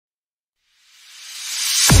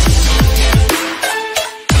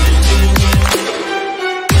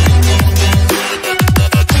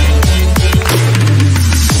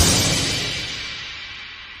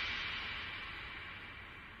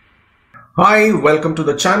Hi, welcome to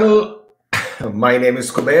the channel. My name is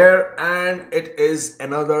Kubeir and it is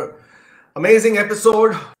another amazing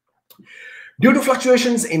episode. Due to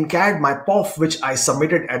fluctuations in CAD, my POF, which I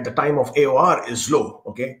submitted at the time of AOR, is low.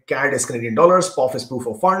 Okay, CAD is Canadian dollars, POF is proof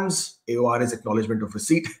of funds, AOR is acknowledgement of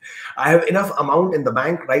receipt. I have enough amount in the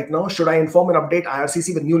bank right now. Should I inform and update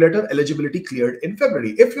IRCC with new letter? Eligibility cleared in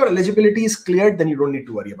February. If your eligibility is cleared, then you don't need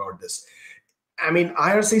to worry about this. I mean,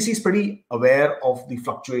 IRCC is pretty aware of the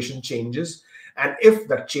fluctuation changes. And if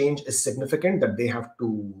that change is significant, that they have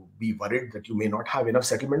to be worried that you may not have enough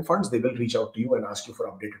settlement funds, they will reach out to you and ask you for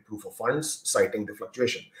updated proof of funds citing the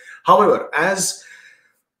fluctuation. However, as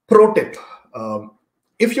pro tip,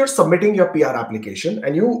 if you're submitting your PR application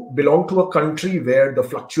and you belong to a country where the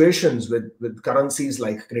fluctuations with currencies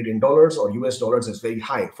like Canadian dollars or US dollars is very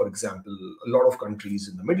high, for example, a lot of countries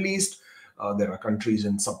in the Middle East, there are countries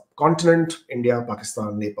in subcontinent, India,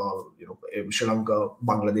 Pakistan, Nepal, Sri Lanka,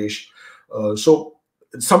 Bangladesh. So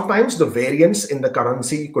sometimes the variance in the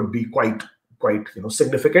currency could be quite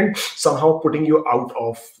significant, somehow putting you out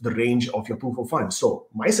of the range of your proof of funds. So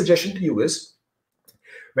my suggestion to you is,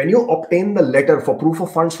 when you obtain the letter for proof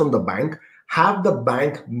of funds from the bank, have the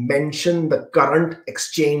bank mention the current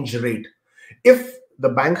exchange rate. If the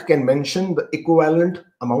bank can mention the equivalent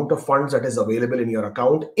amount of funds that is available in your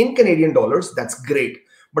account in Canadian dollars, that's great.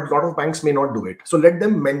 But a lot of banks may not do it. So let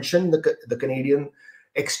them mention the Canadian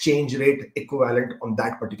exchange rate equivalent on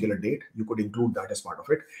that particular date. You could include that as part of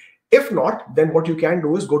it. If not, then what you can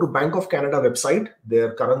do is go to Bank of Canada website,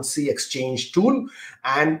 their currency exchange tool,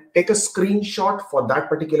 and take a screenshot for that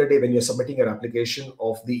particular day when you're submitting your application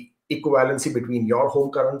of the equivalency between your home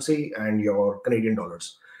currency and your Canadian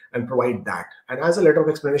dollars, and provide that. And as a letter of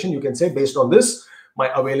explanation, you can say, based on this,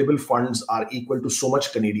 my available funds are equal to so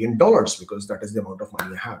much Canadian dollars, because that is the amount of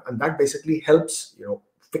money I have. And that basically helps,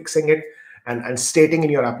 fixing it and stating in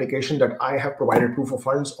your application that I have provided proof of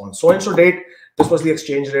funds on so-and-so date. This was the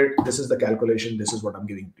exchange rate. This is the calculation. This is what I'm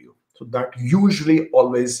giving to you. So that usually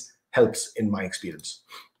always helps in my experience.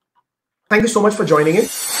 Thank you so much for joining in.